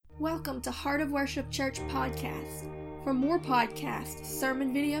Welcome to Heart of Worship Church Podcast. For more podcasts,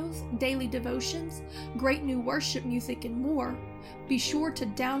 sermon videos, daily devotions, great new worship music, and more, be sure to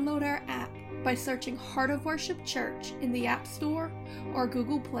download our app by searching Heart of Worship Church in the App Store or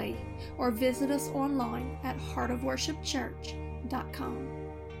Google Play, or visit us online at heartofworshipchurch.com.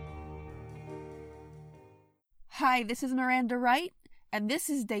 Hi, this is Miranda Wright, and this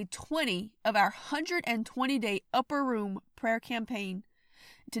is day 20 of our 120-day Upper Room prayer campaign.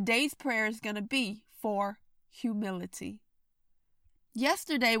 Today's prayer is going to be for humility.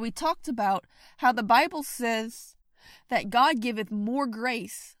 Yesterday we talked about how the Bible says that God giveth more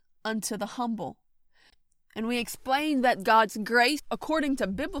grace unto the humble. And we explained that God's grace, according to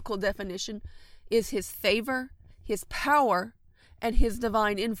biblical definition, is His favor, His power, and His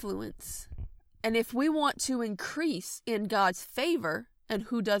divine influence. And if we want to increase in God's favor, and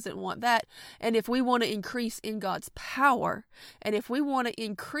who doesn't want that? And if we want to increase in God's power, and if we want to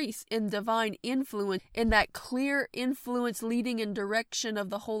increase in divine influence, in that clear influence leading in direction of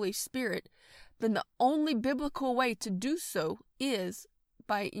the Holy Spirit, then the only biblical way to do so is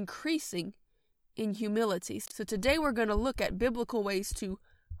by increasing in humility. So today we're going to look at biblical ways to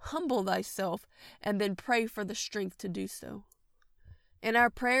humble thyself and then pray for the strength to do so. In our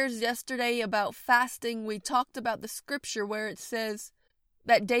prayers yesterday about fasting, we talked about the scripture where it says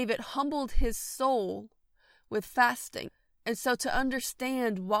that David humbled his soul with fasting. And so to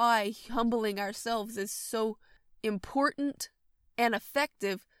understand why humbling ourselves is so important and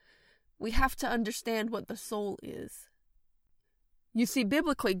effective, we have to understand what the soul is. You see,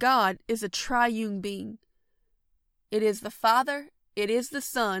 biblically, God is a triune being. It is the Father, it is the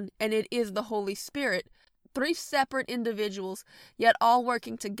Son, and it is the Holy Spirit. Three separate individuals, yet all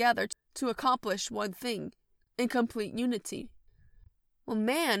working together to accomplish one thing in complete unity. Well,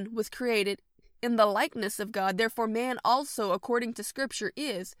 man was created in the likeness of God. Therefore, man also, according to Scripture,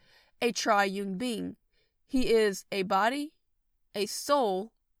 is a triune being. He is a body, a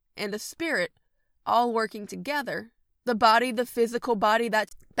soul, and a spirit, all working together. The body, the physical body,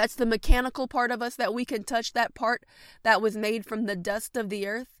 that's the mechanical part of us that we can touch, that part that was made from the dust of the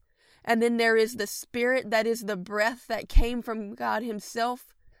earth. And then there is the spirit, that is the breath that came from God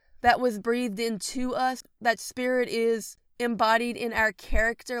Himself, that was breathed into us. That spirit is embodied in our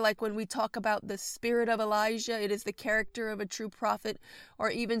character, like when we talk about the spirit of Elijah, it is the character of a true prophet,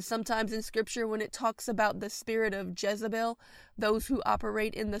 or even sometimes in Scripture when it talks about the spirit of Jezebel, those who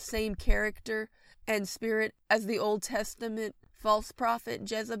operate in the same character and spirit as the Old Testament false prophet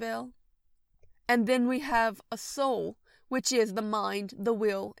Jezebel. And then we have a soul, which is the mind, the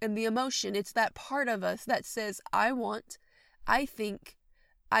will, and the emotion. It's that part of us that says, I want, I think,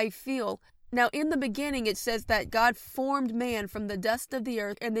 I feel. Now, in the beginning, it says that God formed man from the dust of the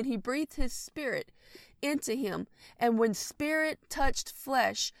earth, and then He breathed His spirit into him. And when spirit touched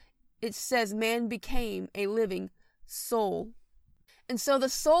flesh, it says man became a living soul. And so the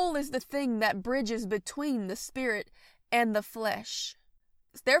soul is the thing that bridges between the spirit and the flesh.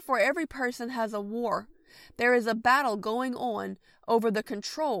 Therefore, every person has a war. There is a battle going on over the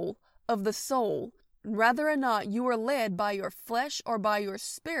control of the soul. Whether or not you are led by your flesh or by your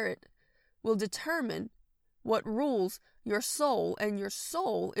spirit will determine what rules your soul, and your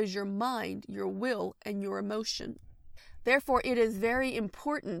soul is your mind, your will, and your emotion. Therefore, it is very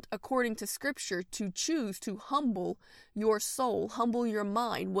important, according to Scripture, to choose to humble your soul, humble your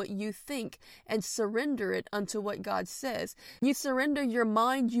mind, what you think, and surrender it unto what God says. You surrender your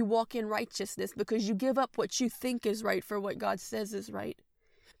mind, you walk in righteousness, because you give up what you think is right for what God says is right.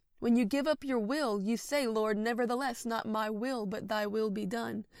 When you give up your will, you say, Lord, nevertheless, not my will, but thy will be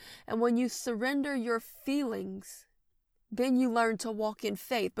done. And when you surrender your feelings, then you learn to walk in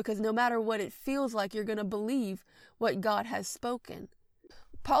faith, because no matter what it feels like, you're going to believe what God has spoken.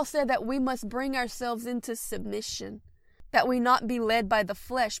 Paul said that we must bring ourselves into submission, that we not be led by the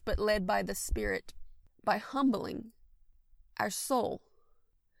flesh, but led by the Spirit, by humbling our soul,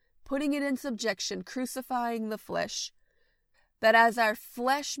 putting it in subjection, crucifying the flesh, that as our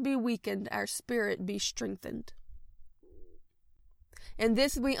flesh be weakened, our spirit be strengthened. In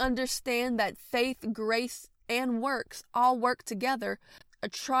this we understand that faith, grace, and works all work together, a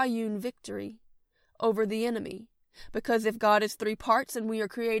triune victory over the enemy. Because if God is three parts and we are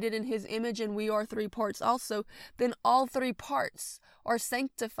created in His image and we are three parts also, then all three parts are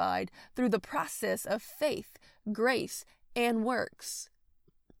sanctified through the process of faith, grace, and works.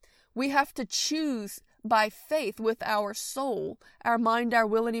 We have to choose by faith with our soul, our mind, our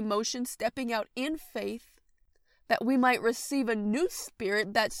will, and emotion, stepping out in faith, that we might receive a new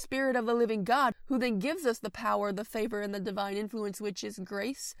spirit, that Spirit of the living God, who then gives us the power, the favor, and the divine influence, which is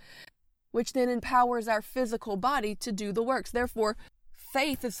grace, which then empowers our physical body to do the works. Therefore,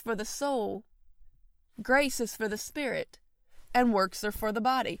 Faith is for the soul, grace is for the spirit, and works are for the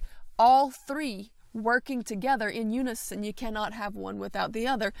body. All three working together in unison. You cannot have one without the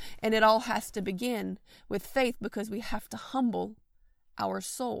other. And it all has to begin with faith, because we have to humble our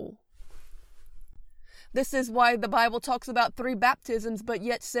soul. This is why the Bible talks about 3 baptisms, but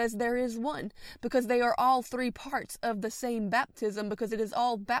yet says there is one, because they are all 3 parts of the same baptism, because it is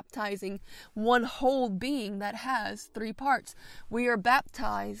all baptizing one whole being that has 3 parts. We are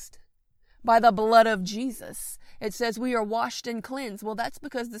baptized by the blood of Jesus. It says we are washed and cleansed. Well, that's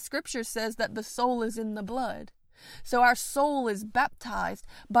because the scripture says that the soul is in the blood. So our soul is baptized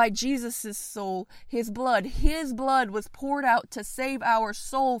by Jesus' soul, his blood. His blood was poured out to save our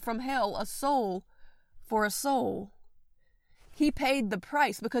soul from hell, a soul for a soul. He paid the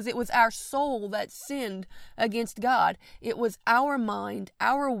price because it was our soul that sinned against God. It was our mind,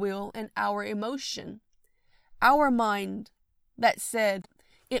 our will, and our emotion. Our mind that said,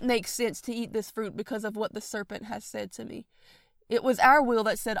 it makes sense to eat this fruit because of what the serpent has said to me. It was our will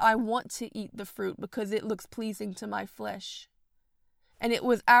that said, I want to eat the fruit because it looks pleasing to my flesh. And it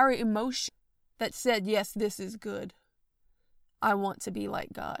was our emotion that said, yes, this is good. I want to be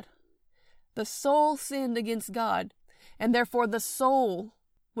like God. The soul sinned against God, and therefore the soul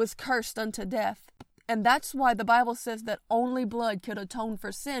was cursed unto death. And that's why the Bible says that only blood could atone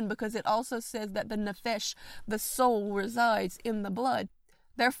for sin, because it also says that the nephesh, the soul, resides in the blood.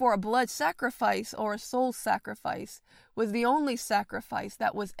 Therefore, a blood sacrifice or a soul sacrifice was the only sacrifice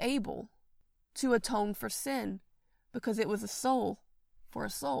that was able to atone for sin, because it was a soul for a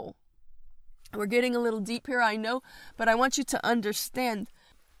soul. We're getting a little deep here, I know, but I want you to understand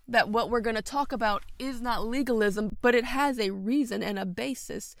that what we're going to talk about is not legalism, but it has a reason and a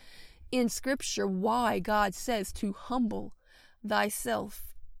basis in Scripture why God says to humble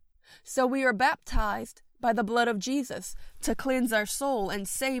thyself. So we are baptized by the blood of Jesus to cleanse our soul and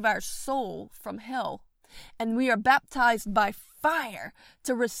save our soul from hell. And we are baptized by fire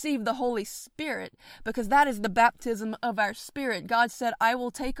to receive the Holy Spirit, because that is the baptism of our spirit. God said, I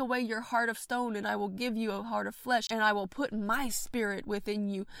will take away your heart of stone and I will give you a heart of flesh, and I will put my spirit within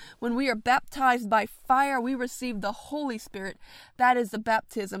you. When we are baptized by fire, we receive the Holy Spirit. That is the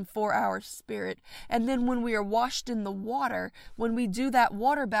baptism for our spirit. And then when we are washed in the water, when we do that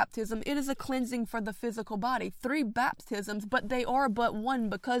water baptism, it is a cleansing for the physical body. 3 baptisms, but they are but one,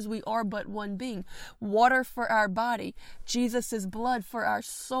 because we are but one being. Water for our body, Jesus' blood for our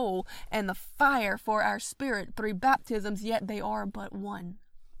soul, and the fire for our spirit. 3 baptisms, yet they are but one.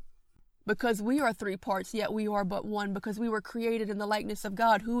 Because we are 3 parts, yet we are but one, because we were created in the likeness of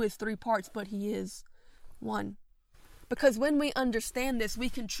God, who is 3 parts, but he is one. Because when we understand this, we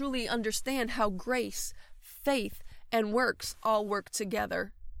can truly understand how grace, faith, and works all work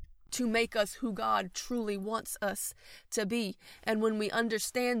together to make us who God truly wants us to be. And when we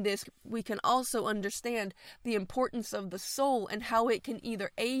understand this, we can also understand the importance of the soul and how it can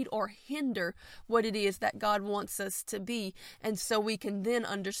either aid or hinder what it is that God wants us to be. And so we can then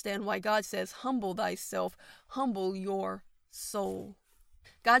understand why God says, humble thyself, humble your soul.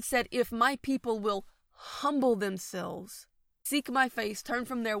 God said, if my people will humble themselves, seek my face, turn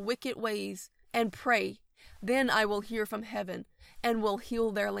from their wicked ways, and pray, then I will hear from heaven and will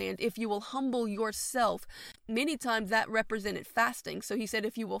heal their land. If you will humble yourself, many times that represented fasting. So he said,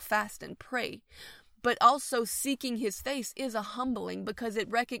 if you will fast and pray. But also seeking his face is a humbling, because it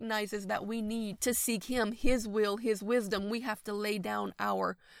recognizes that we need to seek him, his will, his wisdom. We have to lay down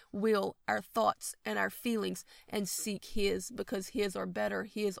our will, our thoughts, and our feelings and seek his, because his are better,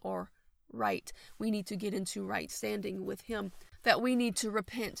 his are right. We need to get into right standing with him, that we need to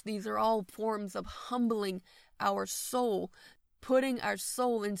repent. These are all forms of humbling our soul, putting our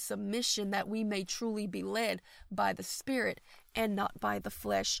soul in submission, that we may truly be led by the Spirit and not by the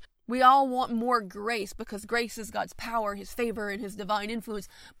flesh. We all want more grace, because grace is God's power, his favor, and his divine influence.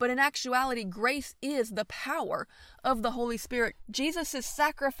 But in actuality, grace is the power of the Holy Spirit. Jesus'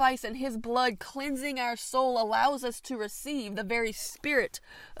 sacrifice and his blood cleansing our soul allows us to receive the very Spirit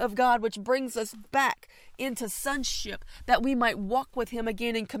of God, which brings us back into sonship, that we might walk with him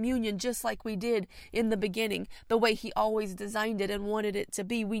again in communion, just like we did in the beginning, the way he always designed it and wanted it to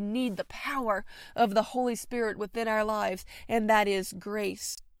be. We need the power of the Holy Spirit within our lives, and that is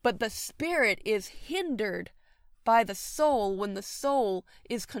grace. But the spirit is hindered by the soul when the soul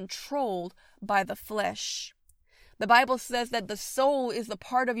is controlled by the flesh. The Bible says that the soul is the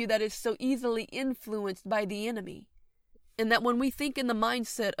part of you that is so easily influenced by the enemy. And that when we think in the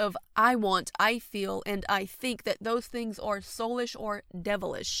mindset of I want, I feel, and I think, that those things are soulish or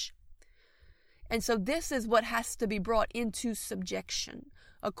devilish. And so this is what has to be brought into subjection,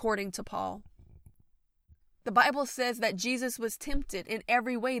 according to Paul. The Bible says that Jesus was tempted in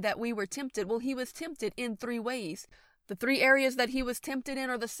every way that we were tempted. Well, he was tempted in 3 ways. The 3 areas that he was tempted in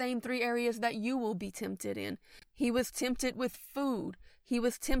are the same 3 areas that you will be tempted in. He was tempted with food. He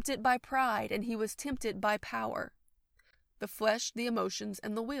was tempted by pride, and he was tempted by power. The flesh, the emotions,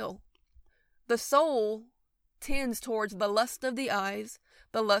 and the will. The soul tends towards the lust of the eyes,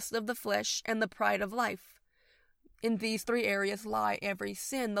 the lust of the flesh, and the pride of life. In these 3 areas lie every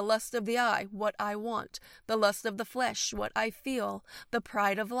sin. The lust of the eye, what I want. The lust of the flesh, what I feel. The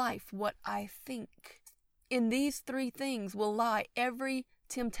pride of life, what I think. In these 3 things will lie every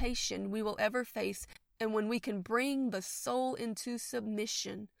temptation we will ever face. And when we can bring the soul into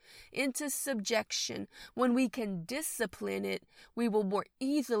submission, into subjection, when we can discipline it, we will more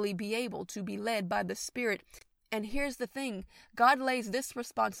easily be able to be led by the Spirit. And here's the thing, God lays this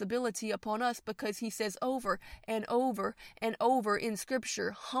responsibility upon us because he says over and over and over in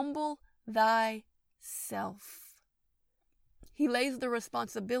Scripture, humble thyself. He lays the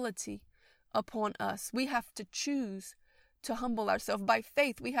responsibility upon us. We have to choose to humble ourselves. By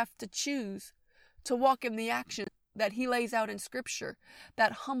faith, we have to choose to walk in the action that he lays out in Scripture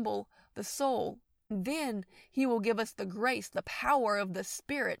that humble the soul. Then he will give us the grace, the power of the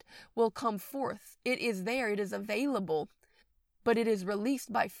Spirit will come forth. It is there, it is available, but it is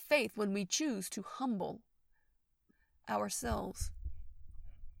released by faith when we choose to humble ourselves.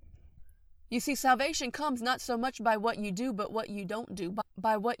 You see, salvation comes not so much by what you do, but what you don't do,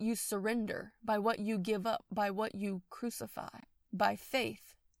 by what you surrender, by what you give up, by what you crucify. By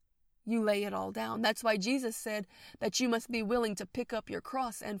faith, you lay it all down. That's why Jesus said that you must be willing to pick up your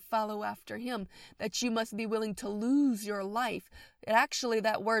cross and follow after him, that you must be willing to lose your life. Actually,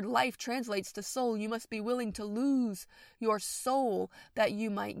 that word life translates to soul. You must be willing to lose your soul that you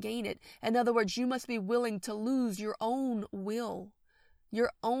might gain it. In other words, you must be willing to lose your own will,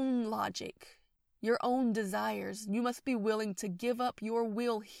 your own logic, your own desires. You must be willing to give up your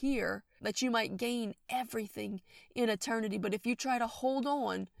will here that you might gain everything in eternity. But if you try to hold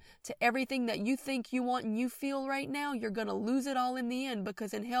on to everything that you think you want and you feel right now, you're going to lose it all in the end,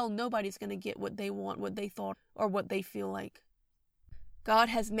 because in hell, nobody's going to get what they want, what they thought, or what they feel like. God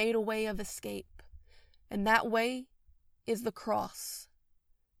has made a way of escape, and that way is the cross.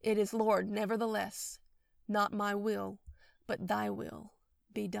 It is, Lord, nevertheless, not my will, but thy will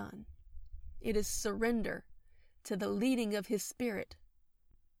be done. It is surrender to the leading of his Spirit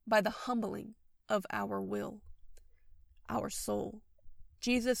by the humbling of our will, our soul.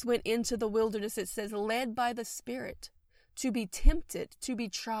 Jesus went into the wilderness, it says, led by the Spirit, to be tempted, to be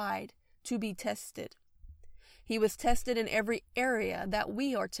tried, to be tested. He was tested in every area that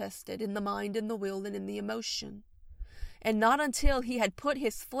we are tested, in the mind, in the will, and in the emotion. And not until he had put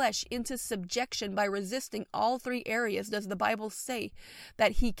his flesh into subjection by resisting all 3 areas does the Bible say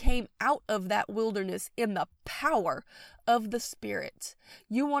that he came out of that wilderness in the power of the Spirit.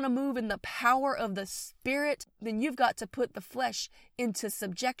 You want to move in the power of the Spirit? Then you've got to put the flesh into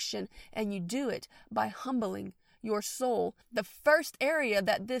subjection, and you do it by humbling your soul. The first area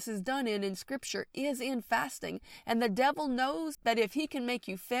that this is done in Scripture is in fasting. And the devil knows that if he can make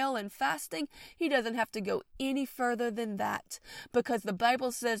you fail in fasting, he doesn't have to go any further than that, because the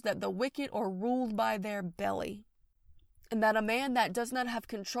Bible says that the wicked are ruled by their belly, and that a man that does not have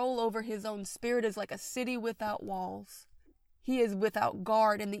control over his own spirit is like a city without walls. He is without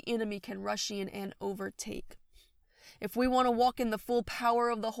guard, and the enemy can rush in and overtake. If we want to walk in the full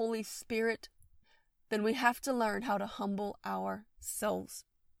power of the Holy Spirit, then we have to learn how to humble ourselves.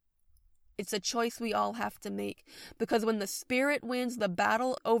 It's a choice we all have to make, because when the Spirit wins the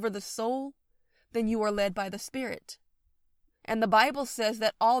battle over the soul, then you are led by the Spirit. And the Bible says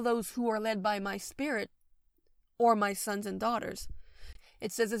that all those who are led by my Spirit are my sons and daughters.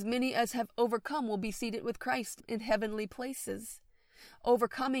 It says, as many as have overcome will be seated with Christ in heavenly places.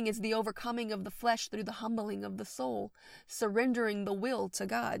 Overcoming is the overcoming of the flesh through the humbling of the soul, surrendering the will to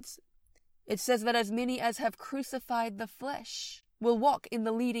God's. It says that as many as have crucified the flesh will walk in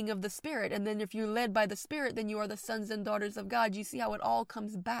the leading of the Spirit. And then if you're led by the Spirit, then you are the sons and daughters of God. You see how it all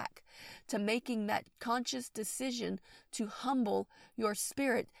comes back to making that conscious decision to humble your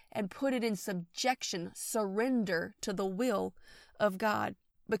spirit and put it in subjection, surrender to the will of God.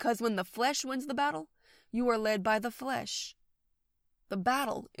 Because when the flesh wins the battle, you are led by the flesh. The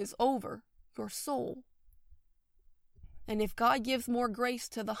battle is over your soul. And if God gives more grace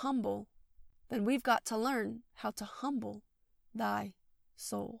to the humble, then we've got to learn how to humble thy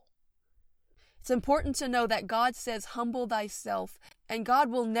soul. It's important to know that God says, humble thyself, and God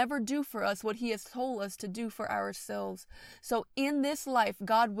will never do for us what he has told us to do for ourselves. So in this life,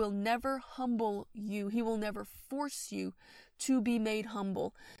 God will never humble you. He will never force you to be made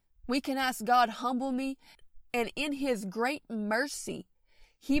humble. We can ask God, humble me, And in his great mercy,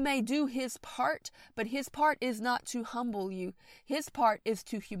 he may do his part, but his part is not to humble you. His part is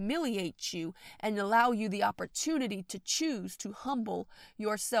to humiliate you and allow you the opportunity to choose to humble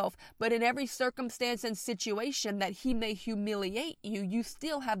yourself. But in every circumstance and situation that he may humiliate you, you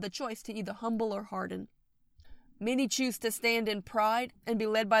still have the choice to either humble or harden. Many choose to stand in pride and be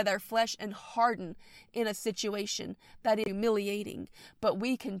led by their flesh and harden in a situation that is humiliating. But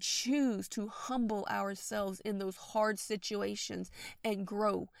we can choose to humble ourselves in those hard situations and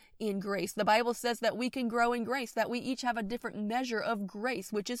grow in grace. The Bible says that we can grow in grace, that we each have a different measure of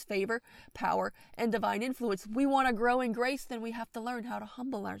grace, which is favor, power, and divine influence. We want to grow in grace, then we have to learn how to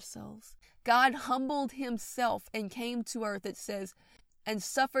humble ourselves. God humbled himself and came to earth, it says, and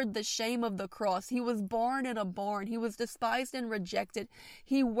suffered the shame of the cross. He was born in a barn. He was despised and rejected.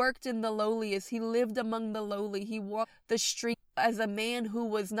 He worked in the lowliest. He lived among the lowly. He walked the street as a man who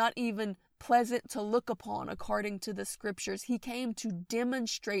was not even pleasant to look upon, according to the scriptures. He came to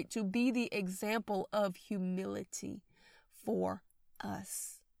demonstrate, to be the example of humility for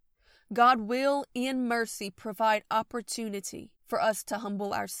us. God will, in mercy, provide opportunity for us to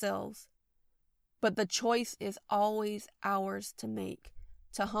humble ourselves. But the choice is always ours to make,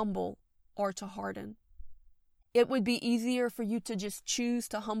 to humble or to harden. It would be easier for you to just choose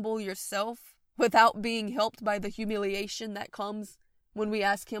to humble yourself without being helped by the humiliation that comes when we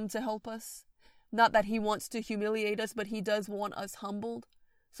ask him to help us. Not that he wants to humiliate us, but he does want us humbled.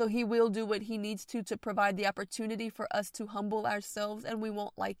 So he will do what he needs to provide the opportunity for us to humble ourselves, and we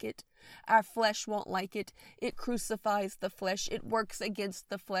won't like it. Our flesh won't like it. It crucifies the flesh. It works against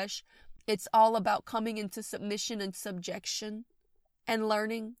the flesh. It's all about coming into submission and subjection and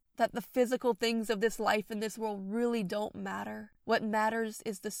learning that the physical things of this life and this world really don't matter. What matters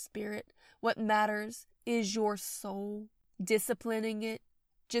is the spirit. What matters is your soul. Disciplining it,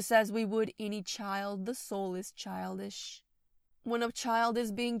 just as we would any child. The soul is childish. When a child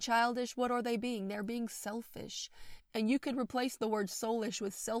is being childish, what are they being? They're being selfish. And you could replace the word soulish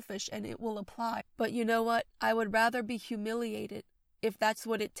with selfish and it will apply. But you know what? I would rather be humiliated, if that's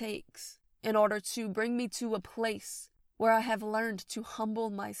what it takes, in order to bring me to a place where I have learned to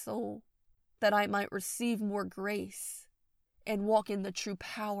humble my soul, that I might receive more grace and walk in the true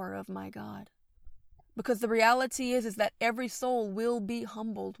power of my God. Because the reality is that every soul will be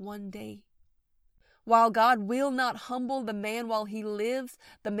humbled one day. While God will not humble the man while he lives,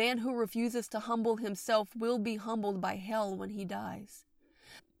 the man who refuses to humble himself will be humbled by hell when he dies.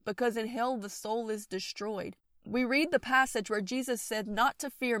 Because in hell the soul is destroyed. We read the passage where Jesus said not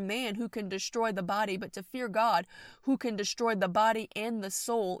to fear man who can destroy the body, but to fear God who can destroy the body and the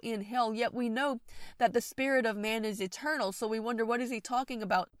soul in hell. Yet we know that the spirit of man is eternal. So we wonder, what is he talking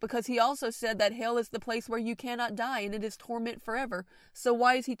about? Because he also said that hell is the place where you cannot die and it is torment forever. So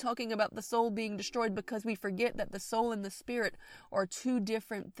why is he talking about the soul being destroyed? Because we forget that the soul and the spirit are two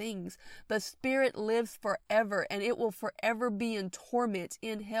different things. The spirit lives forever and it will forever be in torment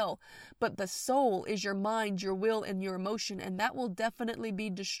in hell. But the soul is your mind, your will, and your emotion, and that will definitely be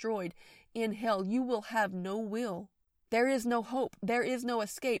destroyed in hell. You will have no will. There is no hope. There is no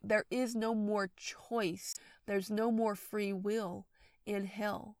escape. There is no more choice. There's no more free will in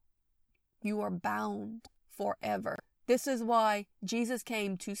hell. You are bound forever. This is why Jesus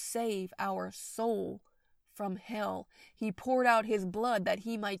came to save our soul from hell. He poured out his blood that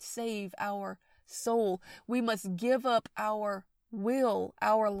he might save our soul. We must give up our will,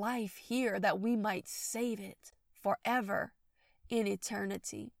 our life here, that we might save it forever in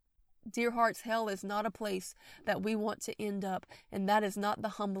eternity. Dear hearts, hell is not a place that we want to end up, and that is not the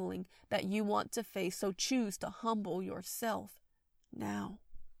humbling that you want to face. So choose to humble yourself now.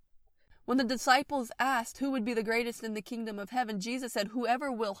 When the disciples asked who would be the greatest in the kingdom of heaven, Jesus said,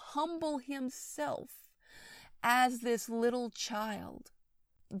 whoever will humble himself as this little child,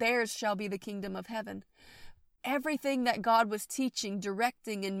 theirs shall be the kingdom of heaven. Everything that God was teaching,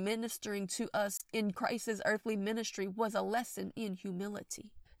 directing, and ministering to us in Christ's earthly ministry was a lesson in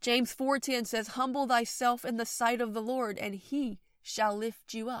humility. James 4:10 says, humble thyself in the sight of the Lord, and he shall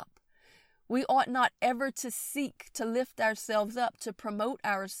lift you up. We ought not ever to seek to lift ourselves up, to promote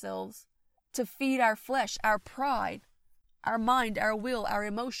ourselves, to feed our flesh, our pride, our mind, our will, our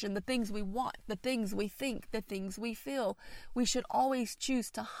emotion, the things we want, the things we think, the things we feel. We should always choose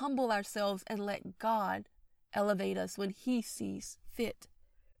to humble ourselves and let God elevate us when he sees fit,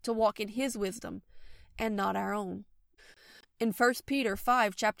 to walk in his wisdom and not our own. In 1 Peter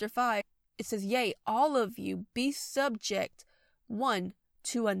 5, chapter 5, it says, yea, all of you be subject one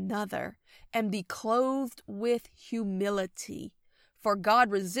to another, and be clothed with humility. For God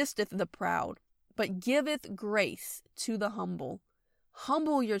resisteth the proud, but giveth grace to the humble.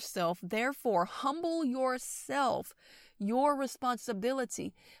 Humble yourself. Therefore, humble yourself. Your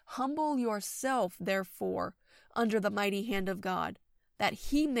responsibility. Humble yourself, therefore, under the mighty hand of God, that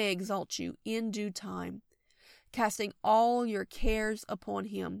he may exalt you in due time, casting all your cares upon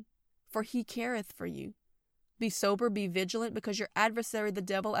him, for he careth for you. Be sober, be vigilant, because your adversary, the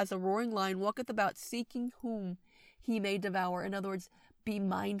devil, as a roaring lion, walketh about seeking whom he may devour. In other words, be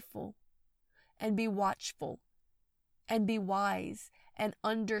mindful and be watchful and be wise and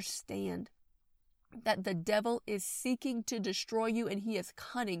understand that the devil is seeking to destroy you, and he is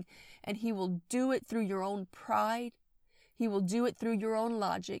cunning, and he will do it through your own pride. He will do it through your own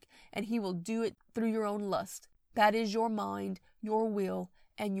logic, and he will do it through your own lust. That is your mind, your will,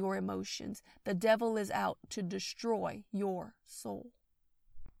 and your emotions. The devil is out to destroy your soul.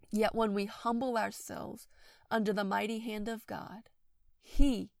 Yet when we humble ourselves under the mighty hand of God,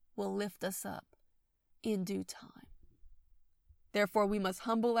 he will lift us up in due time. Therefore, we must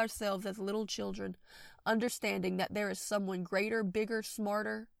humble ourselves as little children, understanding that there is someone greater, bigger,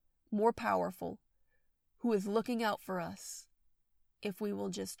 smarter, more powerful, who is looking out for us if we will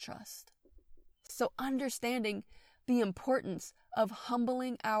just trust. So understanding the importance of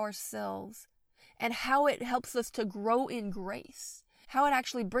humbling ourselves and how it helps us to grow in grace, how it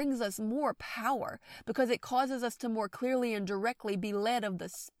actually brings us more power because it causes us to more clearly and directly be led of the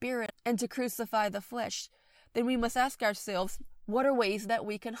Spirit and to crucify the flesh, then we must ask ourselves, what are ways that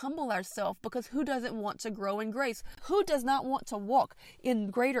we can humble ourselves? Because who doesn't want to grow in grace? Who does not want to walk in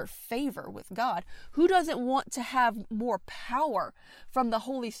greater favor with God? Who doesn't want to have more power from the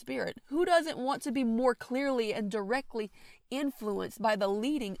Holy Spirit? Who doesn't want to be more clearly and directly influenced by the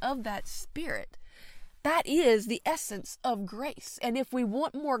leading of that Spirit? That is the essence of grace. And if we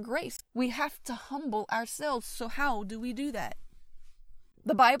want more grace, we have to humble ourselves. So how do we do that?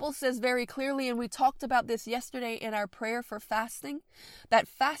 The Bible says very clearly, and we talked about this yesterday in our prayer for fasting, that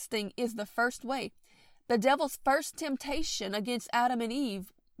fasting is the first way. The devil's first temptation against Adam and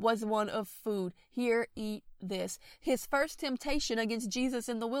Eve was one of food. Here, eat this. His first temptation against Jesus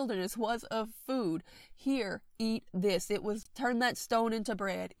in the wilderness was of food. Here, eat this. It was turn that stone into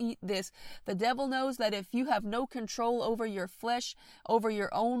bread. Eat this. The devil knows that if you have no control over your flesh, over your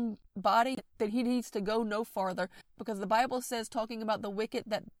own body, that he needs to go no farther. Because the Bible says, talking about the wicked,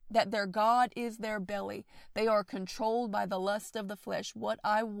 that their God is their belly. They are controlled by the lust of the flesh. What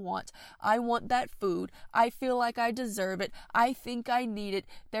I want that food. I feel like I deserve it. I think I need it.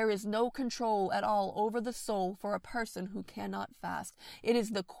 There is no control at all over the soul for a person who cannot fast. It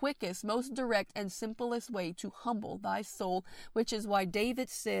is the quickest, most direct, and simplest way to humble thy soul, which is why David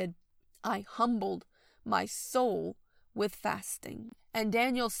said, I humbled my soul with fasting. And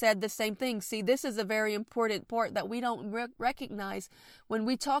Daniel said the same thing. See, this is a very important part that we don't recognize. When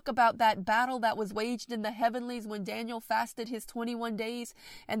we talk about that battle that was waged in the heavenlies when Daniel fasted his 21 days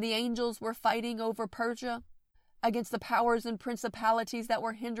and the angels were fighting over Persia against the powers and principalities that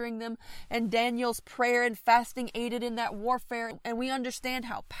were hindering them, and Daniel's prayer and fasting aided in that warfare, and we understand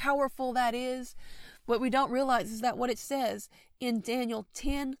how powerful that is. What we don't realize is that what it says in Daniel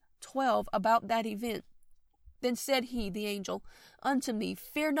 10:12 about that event. Then said he, the angel, unto me,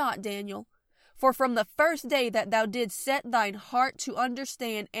 Fear not, Daniel, for from the first day that thou didst set thine heart to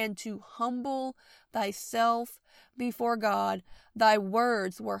understand and to humble thyself before God, thy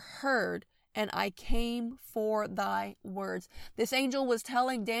words were heard, and I came for thy words. This angel was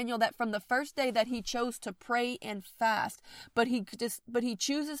telling Daniel that from the first day that he chose to pray and fast, but he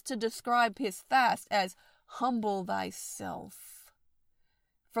chooses to describe his fast as humble thyself.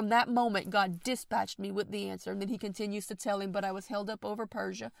 From that moment, God dispatched me with the answer. And then he continues to tell him, but I was held up over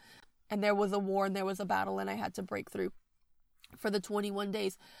Persia, and there was a war, and there was a battle, and I had to break through for the 21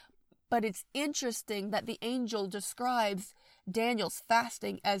 days. But it's interesting that the angel describes Daniel's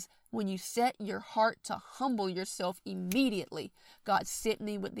fasting as when you set your heart to humble yourself immediately, God sent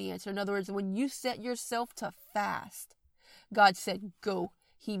me with the answer. In other words, when you set yourself to fast, God said, go.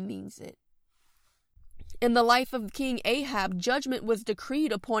 He means it. In the life of King Ahab, judgment was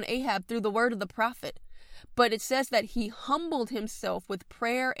decreed upon Ahab through the word of the prophet. But it says that he humbled himself with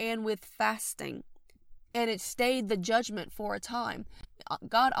prayer and with fasting, and it stayed the judgment for a time.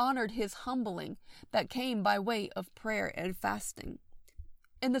 God honored his humbling that came by way of prayer and fasting.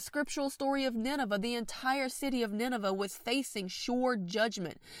 In the scriptural story of Nineveh, the entire city of Nineveh was facing sure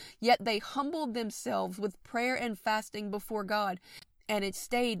judgment, yet they humbled themselves with prayer and fasting before God, and it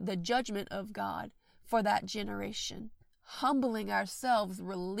stayed the judgment of God for that generation. Humbling ourselves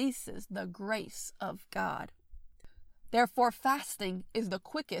releases the grace of God. Therefore, fasting is the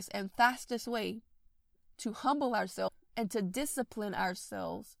quickest and fastest way to humble ourselves and to discipline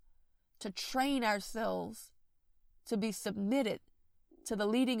ourselves, to train ourselves to be submitted to the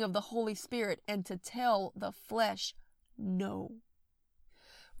leading of the Holy Spirit and to tell the flesh no.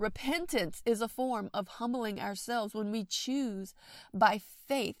 Repentance is a form of humbling ourselves when we choose by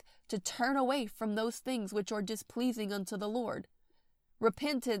faith to turn away from those things which are displeasing unto the Lord.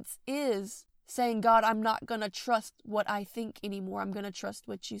 Repentance is saying, God, I'm not going to trust what I think anymore. I'm going to trust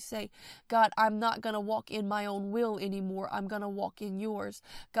what you say. God, I'm not going to walk in my own will anymore. I'm going to walk in yours.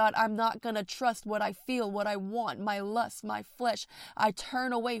 God, I'm not going to trust what I feel, what I want, my lust, my flesh. I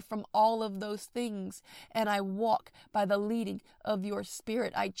turn away from all of those things and I walk by the leading of your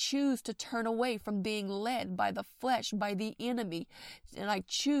Spirit. I choose to turn away from being led by the flesh, by the enemy, and I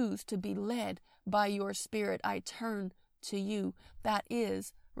choose to be led by your Spirit. I turn to you. That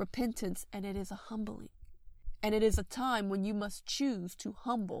is repentance, and it is a humbling. And it is a time when you must choose to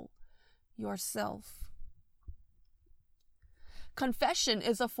humble yourself. Confession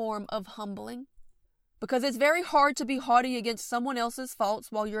is a form of humbling because it's very hard to be haughty against someone else's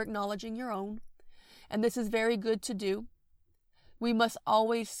faults while you're acknowledging your own. And this is very good to do. We must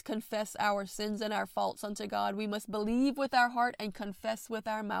always confess our sins and our faults unto God. We must believe with our heart and confess with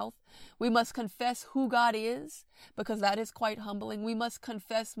our mouth. We must confess who God is, because that is quite humbling. We must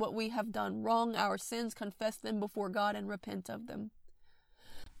confess what we have done wrong, our sins, confess them before God and repent of them.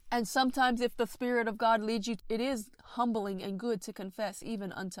 And sometimes if the Spirit of God leads you, it is humbling and good to confess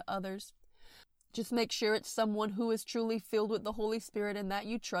even unto others. Just make sure it's someone who is truly filled with the Holy Spirit and that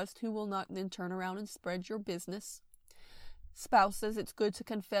you trust, who will not then turn around and spread your business. Spouses, it's good to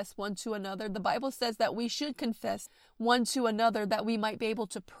confess one to another. The Bible says that we should confess one to another that we might be able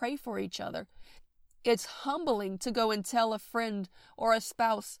to pray for each other. It's humbling to go and tell a friend or a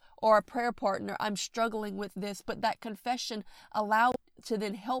spouse or a prayer partner, I'm struggling with this, but that confession allows to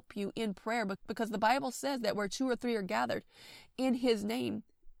then help you in prayer, because the Bible says that where 2 or 3 are gathered in His name,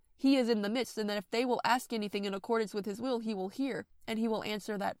 He is in the midst, and that if they will ask anything in accordance with His will, He will hear and He will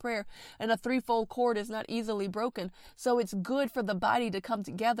answer that prayer. And a threefold cord is not easily broken. So it's good for the body to come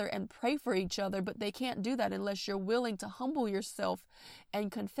together and pray for each other, but they can't do that unless you're willing to humble yourself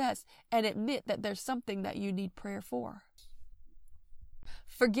and confess and admit that there's something that you need prayer for.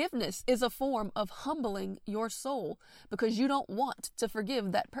 Forgiveness is a form of humbling your soul, because you don't want to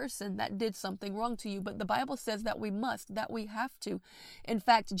forgive that person that did something wrong to you. But the Bible says that we must, that we have to. In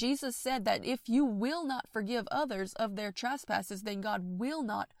fact, Jesus said that if you will not forgive others of their trespasses, then God will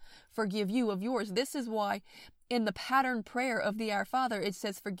not forgive you of yours. This is why in the pattern prayer of the Our Father, it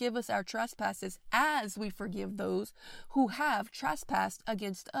says, forgive us our trespasses as we forgive those who have trespassed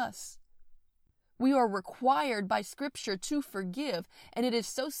against us. We are required by Scripture to forgive, and it is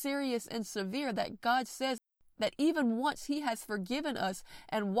so serious and severe that God says that even once He has forgiven us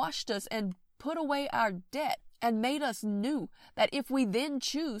and washed us and put away our debt and made us new, that if we then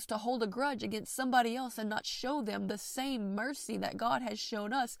choose to hold a grudge against somebody else and not show them the same mercy that God has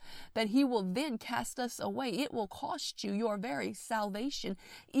shown us, that He will then cast us away. It will cost you your very salvation,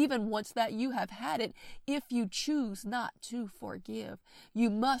 even once that you have had it, if you choose not to forgive. You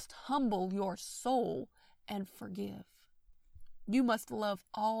must humble your soul and forgive. You must love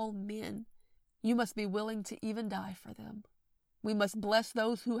all men. You must be willing to even die for them. We must bless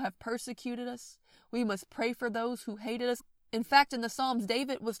those who have persecuted us. We must pray for those who hated us. In fact, in the Psalms,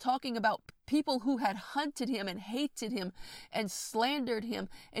 David was talking about people who had hunted him and hated him and slandered him.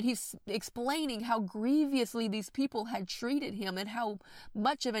 And he's explaining how grievously these people had treated him and how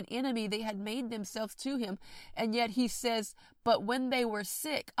much of an enemy they had made themselves to him. And yet he says, but when they were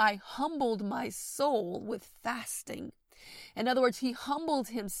sick, I humbled my soul with fasting. In other words, he humbled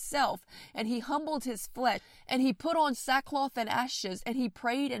himself and he humbled his flesh and he put on sackcloth and ashes and he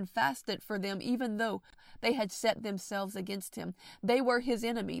prayed and fasted for them, even though they had set themselves against him. They were his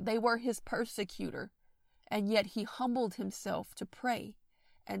enemy. They were his persecutor. And yet he humbled himself to pray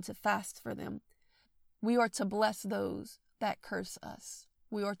and to fast for them. We are to bless those that curse us.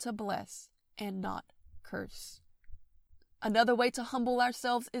 We are to bless and not curse. Another way to humble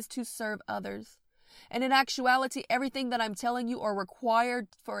ourselves is to serve others. And in actuality, everything that I'm telling you are required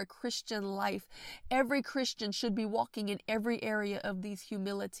for a Christian life. Every Christian should be walking in every area of these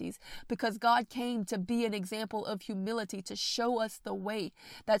humilities, because God came to be an example of humility, to show us the way.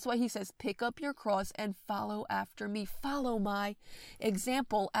 That's why He says, pick up your cross and follow after me. Follow my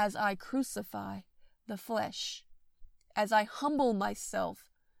example as I crucify the flesh, as I humble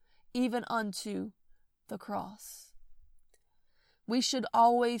myself even unto the cross. We should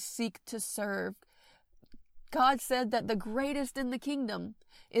always seek to serve. God said that the greatest in the kingdom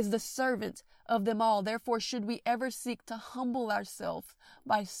is the servant of them all. Therefore, should we ever seek to humble ourselves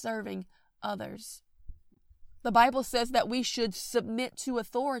by serving others. The Bible says that we should submit to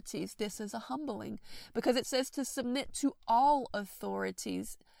authorities. This is a humbling because it says to submit to all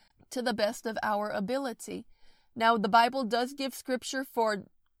authorities to the best of our ability. Now, the Bible does give scripture for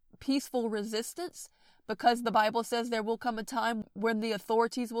peaceful resistance because the Bible says there will come a time when the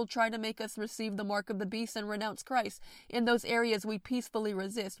authorities will try to make us receive the mark of the beast and renounce Christ. In those areas, we peacefully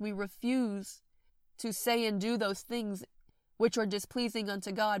resist. We refuse to say and do those things which are displeasing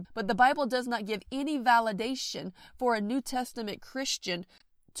unto God. But the Bible does not give any validation for a New Testament Christian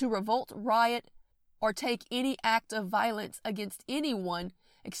to revolt, riot, or take any act of violence against anyone,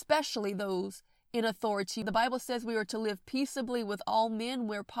 especially those in authority. The Bible says we are to live peaceably with all men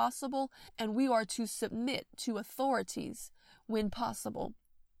where possible, and we are to submit to authorities when possible.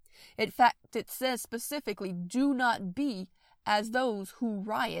 In fact, it says specifically, do not be as those who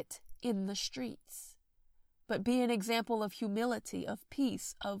riot in the streets, but be an example of humility, of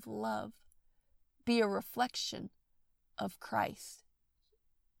peace, of love. Be a reflection of Christ.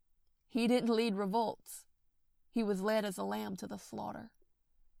 He didn't lead revolts. He was led as a lamb to the slaughter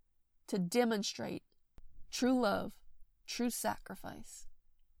to demonstrate true love, true sacrifice,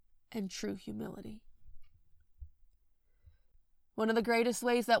 and true humility. One of the greatest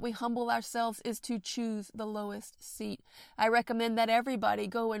ways that we humble ourselves is to choose the lowest seat. I recommend that everybody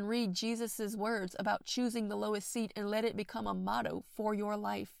go and read Jesus' words about choosing the lowest seat and let it become a motto for your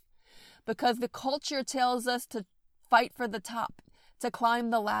life. Because the culture tells us to fight for the top, to climb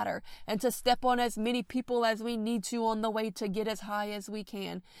the ladder, and to step on as many people as we need to on the way to get as high as we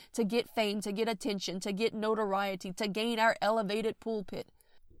can, to get fame, to get attention, to get notoriety, to gain our elevated pulpit,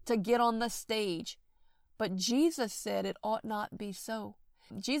 to get on the stage. But Jesus said it ought not be so.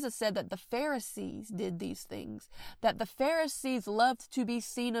 Jesus said that the Pharisees did these things, that the Pharisees loved to be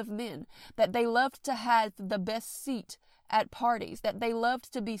seen of men, that they loved to have the best seat at parties, that they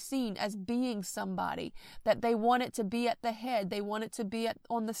loved to be seen as being somebody, that they wanted to be at the head, they wanted to be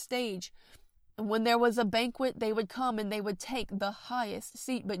on the stage. And when there was a banquet, they would come and they would take the highest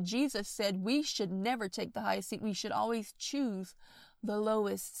seat. But Jesus said we should never take the highest seat. We should always choose the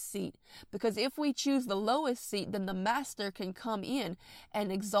lowest seat. Because if we choose the lowest seat, then the master can come in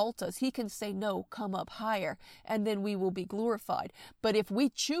and exalt us. He can say, no, come up higher, and then we will be glorified. But if we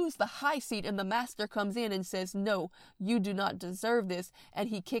choose the high seat and the master comes in and says, no, you do not deserve this, and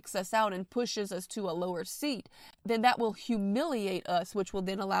he kicks us out and pushes us to a lower seat, then that will humiliate us, which will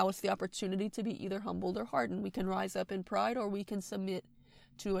then allow us the opportunity to be either humbled or hardened. We can rise up in pride or we can submit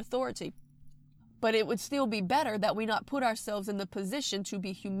to authority. But it would still be better that we not put ourselves in the position to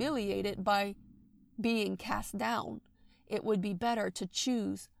be humiliated by being cast down. It would be better to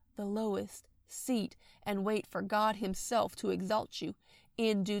choose the lowest seat and wait for God himself to exalt you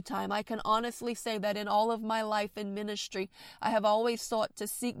in due time. I can honestly say that in all of my life in ministry, I have always sought to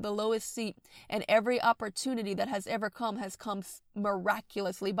seek the lowest seat, and every opportunity that has ever come has come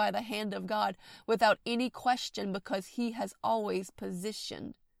miraculously by the hand of God without any question, because he has always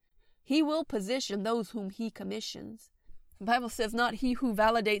positioned. He will position those whom he commissions. The Bible says not he who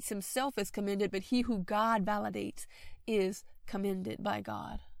validates himself is commended, but he who God validates is commended by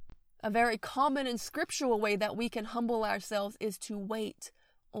God. A very common and scriptural way that we can humble ourselves is to wait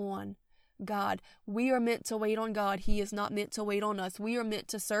on God. We are meant to wait on God. He is not meant to wait on us. We are meant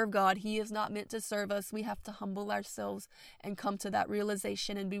to serve God. He is not meant to serve us. We have to humble ourselves and come to that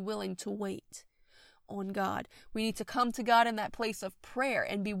realization and be willing to wait on God. We need to come to God in that place of prayer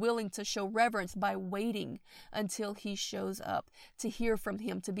and be willing to show reverence by waiting until he shows up, to hear from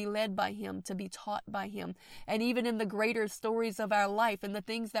him, to be led by him, to be taught by him. And even in the greater stories of our life and the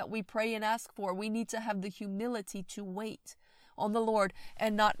things that we pray and ask for, we need to have the humility to wait on the Lord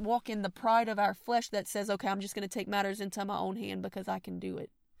and not walk in the pride of our flesh that says, okay, I'm just going to take matters into my own hand because I can do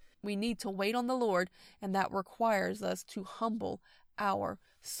it. We need to wait on the Lord, and that requires us to humble our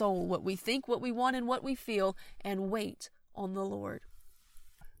soul, what we think, what we want, and what we feel, and wait on the Lord.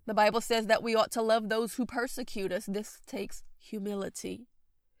 The Bible says that we ought to love those who persecute us. This takes humility.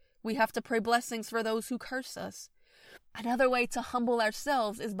 We have to pray blessings for those who curse us. Another way to humble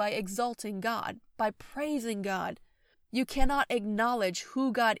ourselves is by exalting God, by praising God. You cannot acknowledge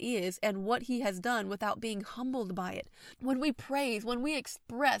who God is and what he has done without being humbled by it. When we praise, when we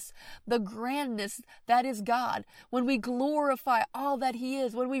express the grandness that is God, when we glorify all that he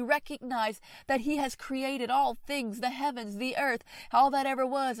is, when we recognize that he has created all things, the heavens, the earth, all that ever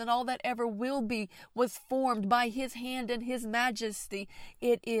was and all that ever will be was formed by his hand and his majesty,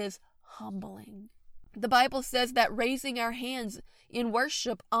 it is humbling. The Bible says that raising our hands in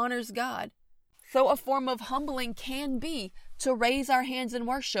worship honors God. So a form of humbling can be to raise our hands in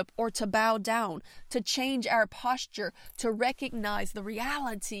worship or to bow down, to change our posture, to recognize the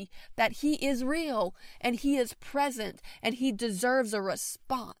reality that He is real and He is present and He deserves a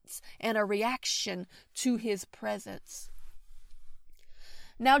response and a reaction to His presence.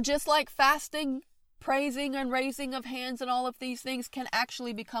 Now, just like fasting, praising and raising of hands and all of these things can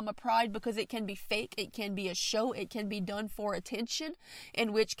actually become a pride because it can be fake, it can be a show, it can be done for attention,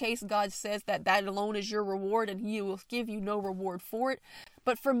 in which case God says that alone is your reward and He will give you no reward for it.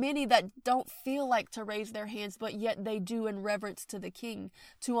 But for many that don't feel like to raise their hands, but yet they do in reverence to the King,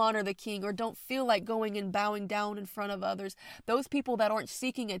 to honor the King, or don't feel like going and bowing down in front of others, those people that aren't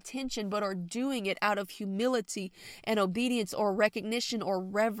seeking attention but are doing it out of humility and obedience or recognition or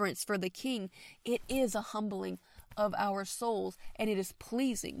reverence for the King, it is a humbling of our souls, and it is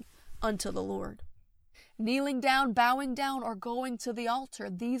pleasing unto the Lord. Kneeling down, bowing down, or going to the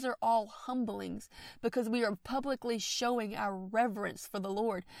altar, these are all humblings because we are publicly showing our reverence for the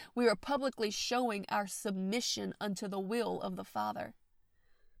Lord. We are publicly showing our submission unto the will of the Father.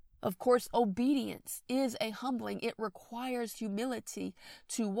 Of course, obedience is a humbling. It requires humility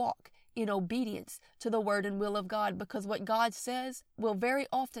to walk in obedience to the word and will of God, because what God says will very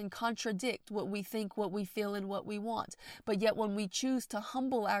often contradict what we think, what we feel, and what we want. But yet when we choose to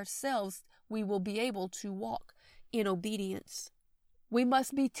humble ourselves, we will be able to walk in obedience. We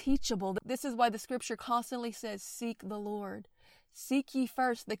must be teachable. This is why the scripture constantly says, seek the Lord. Seek ye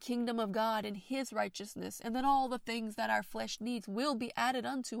first the kingdom of God and His righteousness, and then all the things that our flesh needs will be added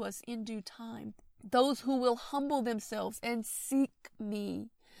unto us in due time. Those who will humble themselves and seek me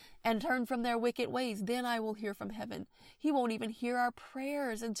and turn from their wicked ways, then I will hear from heaven. He won't even hear our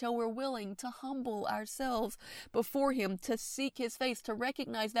prayers until we're willing to humble ourselves before Him, to seek His face, to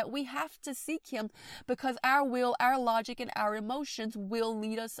recognize that we have to seek Him because our will, our logic, and our emotions will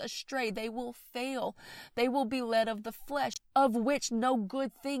lead us astray. They will fail. They will be led of the flesh, of which no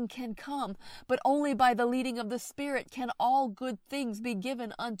good thing can come, but only by the leading of the Spirit can all good things be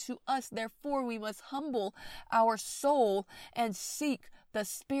given unto us. Therefore, we must humble our soul and seek the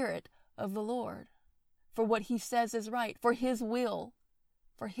Spirit of the Lord for what He says is right, for His will,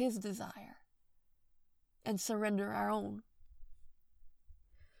 for His desire, and surrender our own.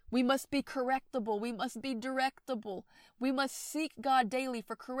 We must be correctable. We must be directable. We must seek God daily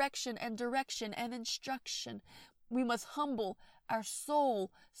for correction and direction and instruction. We must humble our soul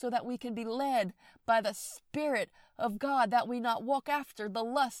so that we can be led by the Spirit of God, that we not walk after the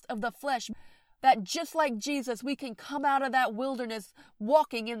lust of the flesh. That just like Jesus, we can come out of that wilderness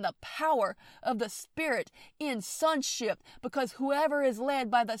walking in the power of the Spirit in sonship, because whoever is led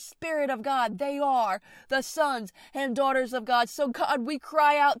by the Spirit of God, they are the sons and daughters of God. So God, we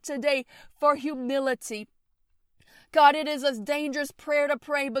cry out today for humility. God, it is a dangerous prayer to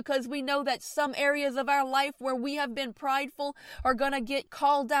pray because we know that some areas of our life where we have been prideful are going to get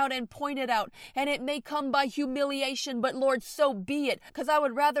called out and pointed out. And it may come by humiliation, but Lord, so be it. Because I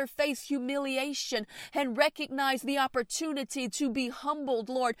would rather face humiliation and recognize the opportunity to be humbled,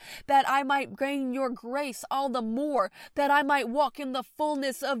 Lord, that I might gain your grace all the more, that I might walk in the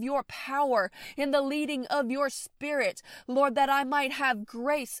fullness of your power, in the leading of your Spirit, Lord, that I might have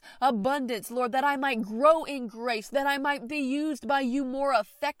grace, abundance, Lord, that I might grow in grace, that I might be used by you more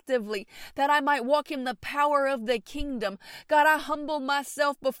effectively, that I might walk in the power of the kingdom. God, I humble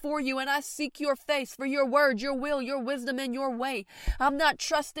myself before you and I seek your face for your word, your will, your wisdom, and your way. I'm not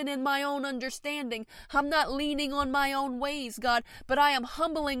trusting in my own understanding. I'm not leaning on my own ways, God, but I am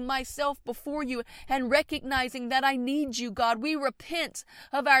humbling myself before you and recognizing that I need you, God. We repent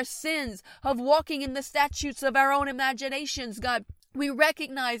of our sins, of walking in the statutes of our own imaginations, God. We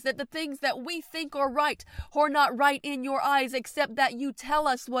recognize that the things that we think are right are not right in your eyes, except that you tell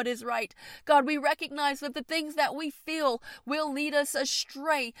us what is right. God, we recognize that the things that we feel will lead us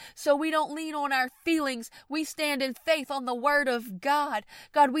astray, so we don't lean on our feelings. We stand in faith on the word of God.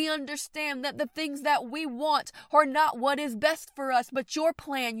 God, we understand that the things that we want are not what is best for us, but your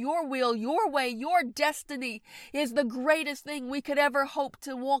plan, your will, your way, your destiny is the greatest thing we could ever hope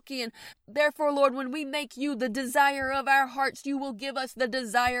to walk in. Therefore, Lord, when we make you the desire of our hearts, you will give us the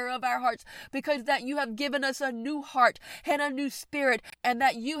desire of our hearts, because that you have given us a new heart and a new spirit, and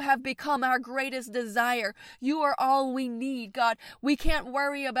that you have become our greatest desire. You are all we need, God. We can't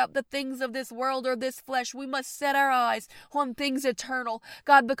worry about the things of this world or this flesh. We must set our eyes on things eternal,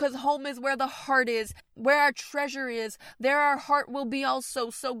 God, because home is where the heart is. Where our treasure is, there our heart will be also.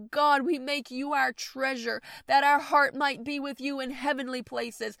 So God, we make you our treasure, that our heart might be with you in heavenly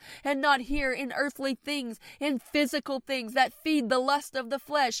places and not here in earthly things, in physical things that feed the lust of the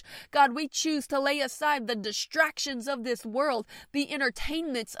flesh. God, we choose to lay aside the distractions of this world, the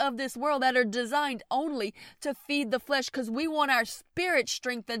entertainments of this world that are designed only to feed the flesh, because we want our spirit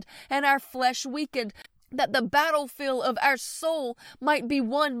strengthened and our flesh weakened, that the battlefield of our soul might be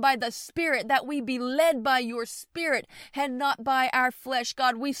won by the Spirit, that we be led by your Spirit and not by our flesh.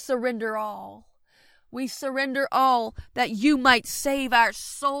 God, we surrender all. We surrender all, that you might save our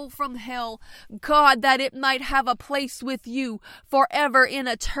soul from hell. God, that it might have a place with you forever in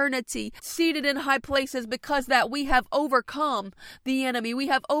eternity, seated in high places, because that we have overcome the enemy. We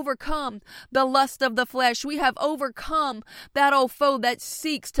have overcome the lust of the flesh. We have overcome that old foe that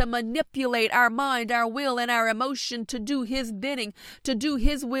seeks to manipulate our mind, our will, and our emotion to do his bidding, to do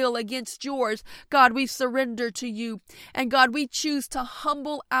his will against yours. God, we surrender to you. And God, we choose to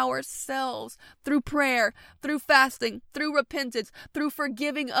humble ourselves through prayer, through fasting, through repentance, through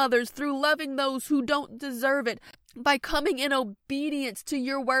forgiving others, through loving those who don't deserve it, by coming in obedience to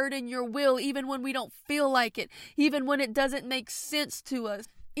your word and your will, even when we don't feel like it, even when it doesn't make sense to us,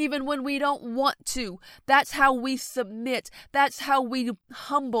 even when we don't want to. That's how we submit. That's how we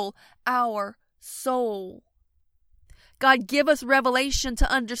humble our soul. God, give us revelation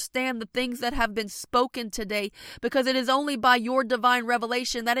to understand the things that have been spoken today, because it is only by your divine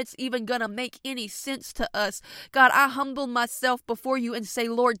revelation that it's even going to make any sense to us. God, I humble myself before you and say,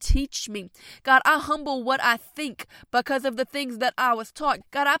 Lord, teach me. God, I humble what I think because of the things that I was taught.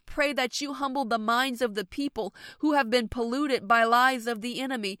 God, I pray that you humble the minds of the people who have been polluted by lies of the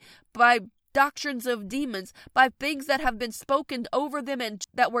enemy, by doctrines of demons, by things that have been spoken over them and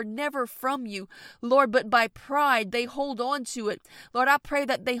that were never from you, Lord, but by pride they hold on to it. Lord, I pray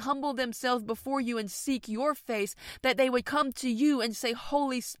that they humble themselves before you and seek your face, that they would come to you and say,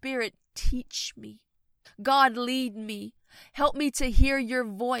 Holy Spirit, teach me. God, lead me. Help me to hear your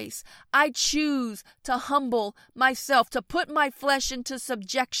voice. I choose to humble myself, to put my flesh into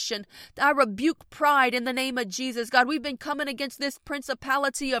subjection. I rebuke pride in the name of Jesus. God, we've been coming against this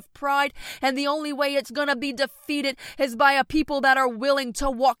principality of pride, and the only way it's going to be defeated is by a people that are willing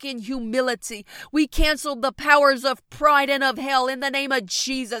to walk in humility. We cancel the powers of pride and of hell in the name of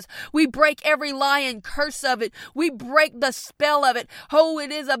Jesus. We break every lie and curse of it. We break the spell of it. Oh,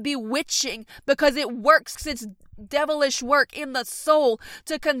 it is a bewitching, because it works its devilish work in the soul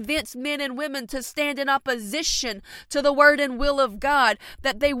to convince men and women to stand in opposition to the word and will of God,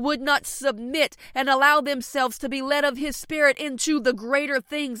 that they would not submit and allow themselves to be led of his Spirit into the greater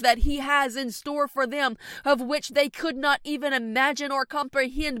things that he has in store for them, of which they could not even imagine or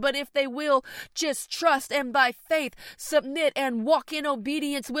comprehend. But if they will just trust and by faith submit and walk in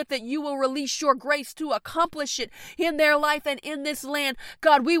obedience with it, you will release your grace to accomplish it in their life and in this land.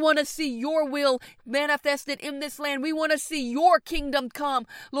 God, we want to see your will manifested in this land. We want to see your kingdom come,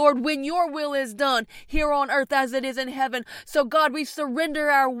 Lord, when your will is done here on earth as it is in heaven. So God, we surrender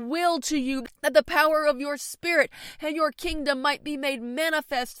our will to you, that the power of your Spirit and your kingdom might be made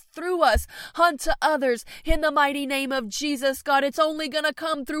manifest through us unto others in the mighty name of Jesus. God, it's only going to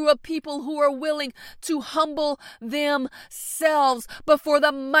come through a people who are willing to humble themselves before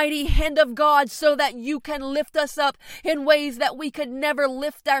the mighty hand of God, so that you can lift us up in ways that we could never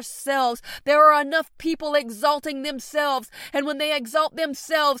lift ourselves. There are enough people exalting themselves, and when they exalt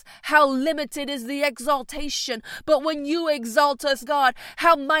themselves, how limited is the exaltation. But when you exalt us, God,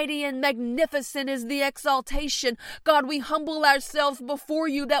 how mighty and magnificent is the exaltation. God, we humble ourselves before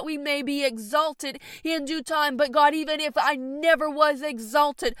you that we may be exalted in due time. But God, even if I never was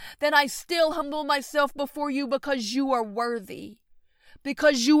exalted, then I still humble myself before you, because you are worthy,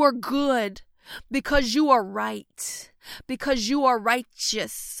 because you are good, because you are right, because you are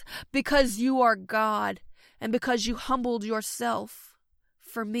righteous, because you are God, and because you humbled yourself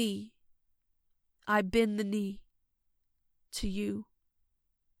for me. I bend the knee to you,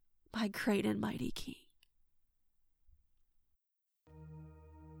 my great and mighty King.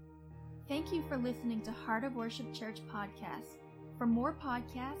 Thank you for listening to Heart of Worship Church podcast. For more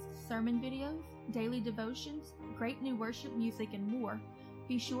podcasts, sermon videos, daily devotions, great new worship music, and more,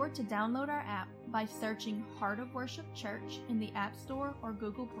 be sure to download our app by searching Heart of Worship Church in the App Store or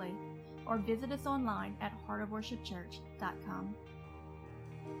Google Play, or visit us online at heartofworshipchurch.com.